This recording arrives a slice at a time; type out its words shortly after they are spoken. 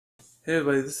Hey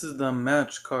everybody, this is the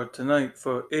match card tonight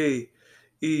for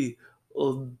AEW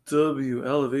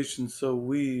Elevation. So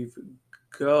we've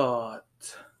got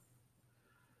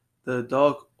the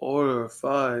Dark Order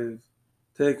 5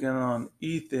 taking on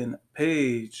Ethan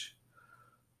Page.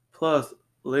 Plus,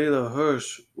 Layla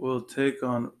Hirsch will take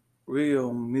on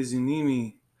Rio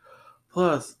Mizunami.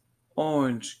 Plus,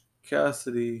 Orange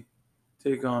Cassidy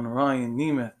take on Ryan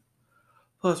Nemeth.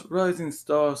 Plus, Rising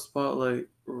Star Spotlight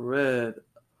Red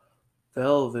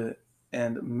Velvet,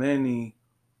 and many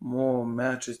more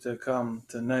matches to come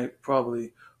tonight,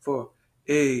 probably for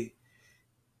AEW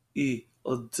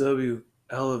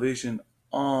Elevation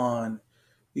on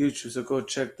YouTube. So go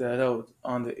check that out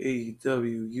on the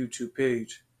AEW YouTube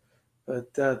page.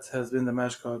 But that has been the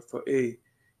match card for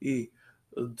AEW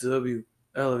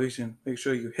Elevation. Make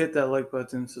sure you hit that like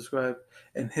button, subscribe,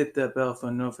 and hit that bell for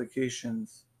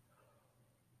notifications.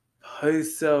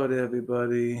 Peace out,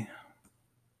 everybody.